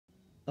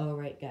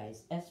Alright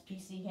guys,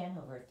 SPC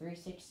Hanover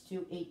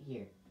 3628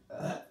 here.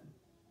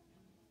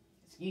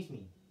 Excuse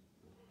me.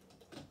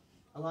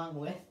 Along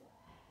with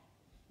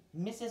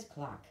Mrs.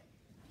 Clock.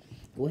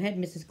 Go ahead,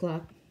 Mrs.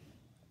 Clock.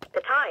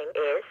 The time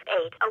is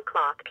 8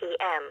 o'clock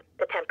p.m.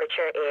 The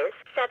temperature is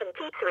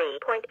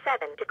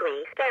 73.7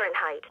 degrees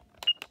Fahrenheit.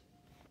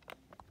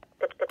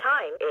 The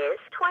time is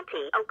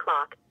 20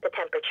 o'clock. The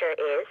temperature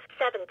is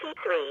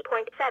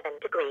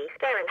 73.7 degrees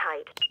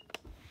Fahrenheit.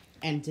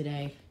 And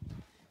today,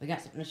 we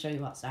got something to show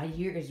you outside.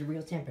 Here is the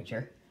real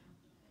temperature.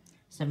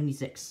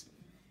 76.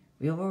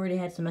 We've already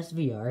had some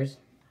SVRs.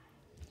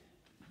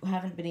 We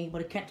haven't been able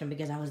to catch them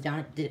because I was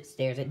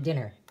downstairs at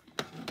dinner.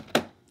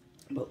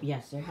 But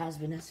yes, there has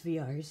been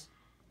SVRs.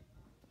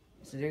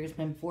 So there's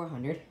been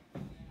 400.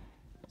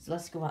 So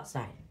let's go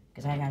outside,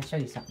 because I gotta show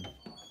you something.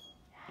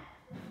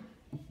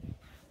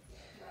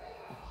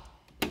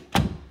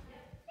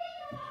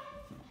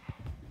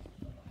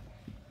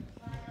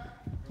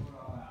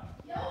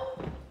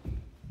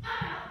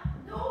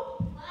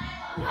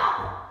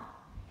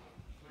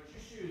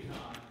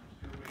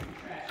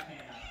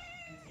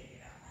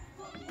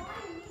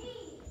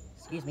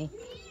 Excuse me.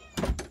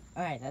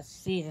 Alright, let's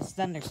see this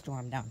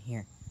thunderstorm down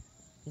here.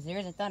 Because there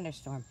is a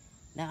thunderstorm.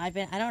 Now, I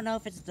don't know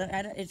if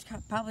it's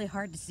probably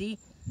hard to see.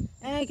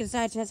 I can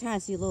just kind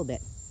of see a little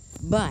bit.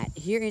 But,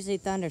 here is a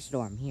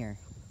thunderstorm here.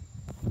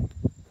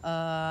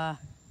 There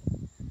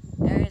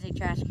is a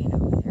trash can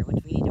over there,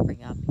 which we need to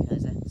bring up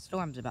because a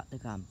storm's about to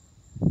come.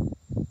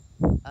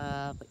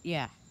 But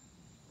yeah.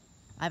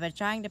 I've been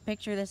trying to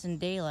picture this in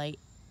daylight,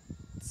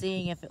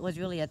 seeing if it was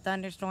really a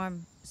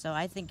thunderstorm, so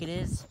I think it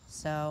is.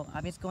 So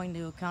I'm just going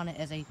to count it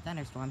as a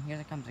thunderstorm.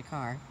 Here comes a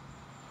car.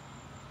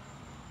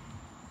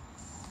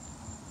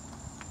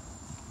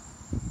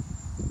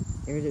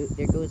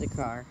 There goes a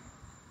car.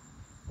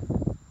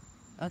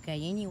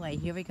 Okay, anyway,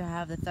 here we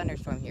have the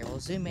thunderstorm here. We'll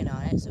zoom in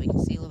on it so we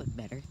can see a little bit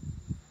better.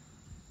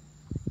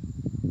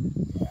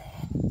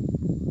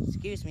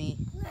 Excuse me.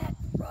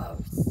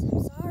 Gross.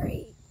 I'm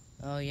sorry.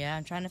 Oh yeah,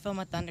 I'm trying to film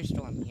a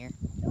thunderstorm here.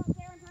 Don't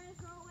care, I'm trying to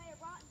throw away a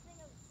rotten thing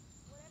of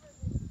whatever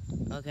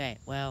it is. Okay,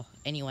 well,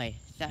 anyway,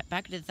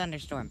 back to the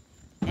thunderstorm.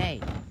 Hey,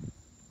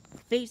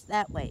 face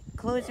that way.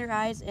 Close your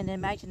eyes and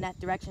imagine that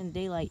direction in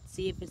daylight.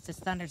 See if it's a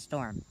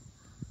thunderstorm.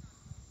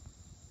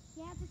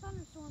 Yeah, it's a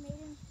thunderstorm,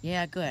 Aiden.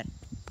 Yeah, good.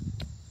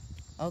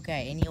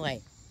 Okay,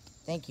 anyway.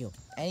 Thank you.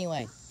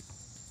 Anyway.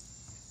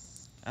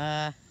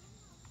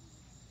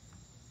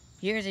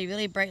 Here's a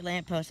really bright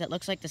lamppost that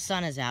looks like the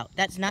sun is out.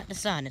 That's not the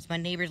sun. It's my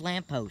neighbor's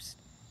lamppost.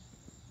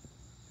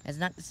 That's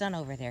not the sun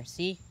over there.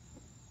 See?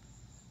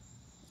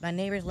 It's my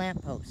neighbor's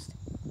lamppost.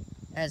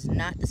 That is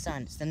not the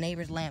sun. It's the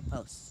neighbor's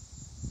lamppost.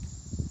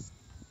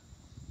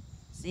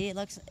 See, it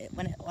looks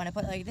when I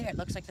put it like there, it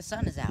looks like the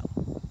sun is out.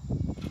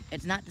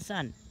 It's not the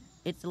sun.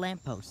 It's the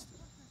lamppost.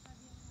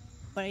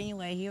 But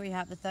anyway, here we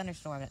have the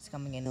thunderstorm that's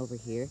coming in over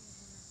here.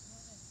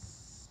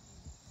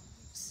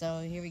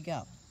 So here we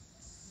go.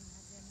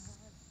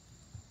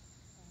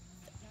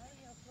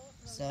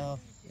 So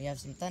we have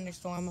some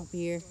thunderstorm up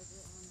here.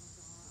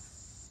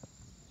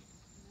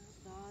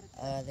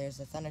 There's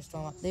a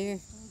thunderstorm up there.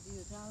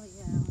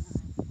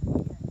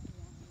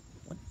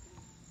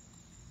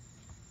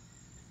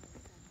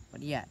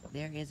 But yeah,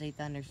 there is a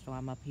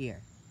thunderstorm up here.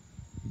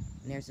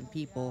 And there's some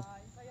people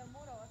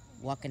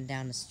walking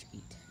down the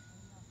street.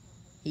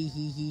 Hee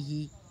hee hee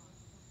hee.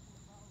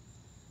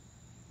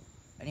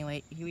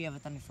 Anyway, here we have a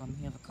thunderstorm.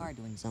 We have a car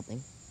doing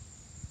something.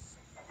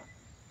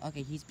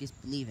 Okay, he's just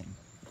leaving.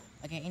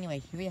 Okay, anyway,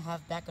 here we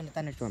have back on the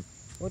thunderstorm.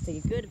 We'll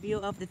take a good view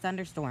of the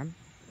thunderstorm.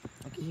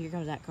 Okay, here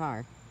comes that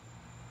car.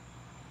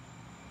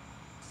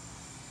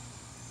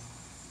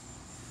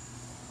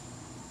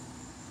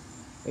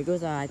 There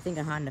goes, I think,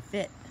 a Honda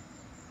Fit.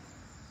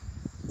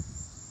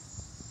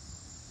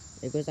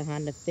 There goes a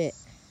Honda Fit.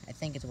 I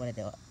think it's what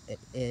it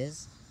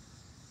is.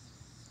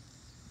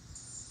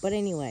 But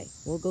anyway,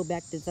 we'll go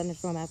back to the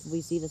thunderstorm after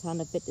we see this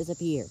Honda Fit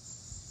disappear.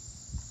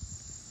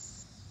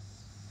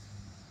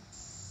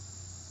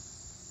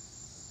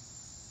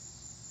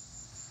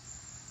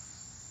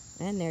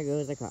 And there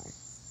goes the car.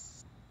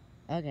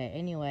 Okay,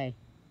 anyway.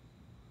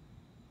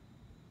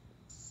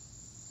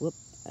 Whoop,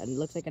 it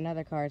looks like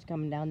another car is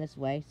coming down this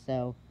way,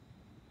 so...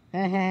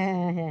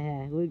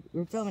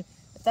 We're filming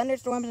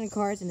thunderstorms and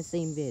cars in the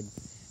same vid.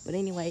 But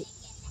anyway,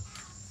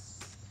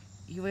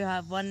 here we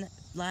have one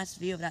last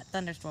view of that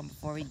thunderstorm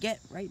before we get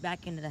right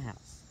back into the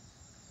house.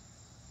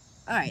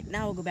 Alright,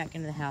 now we'll go back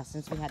into the house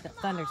since we had that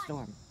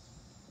thunderstorm.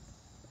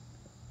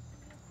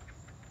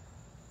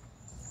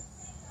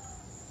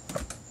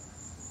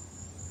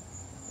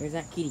 There's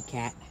that kitty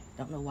cat.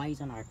 Don't know why he's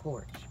on our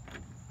porch.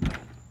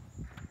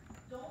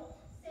 Don't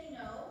say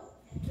no,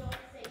 and don't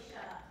say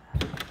shut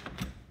up.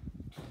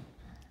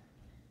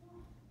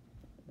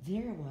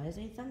 There was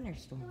a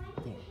thunderstorm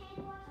there.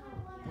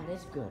 That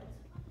is good.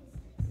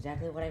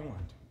 Exactly what I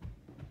want.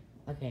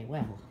 Okay,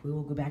 well, we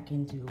will go back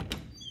into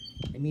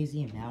the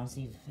museum now and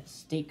see if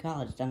State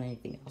College done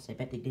anything else. I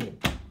bet they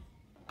did.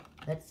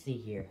 Let's see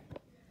here.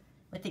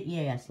 Let the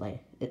EAS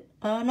light.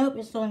 Nope,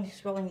 it's still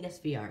scrolling the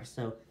SVR,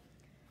 so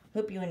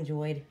hope you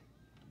enjoyed.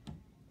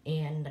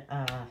 And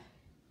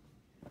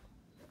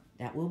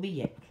that will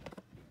be it.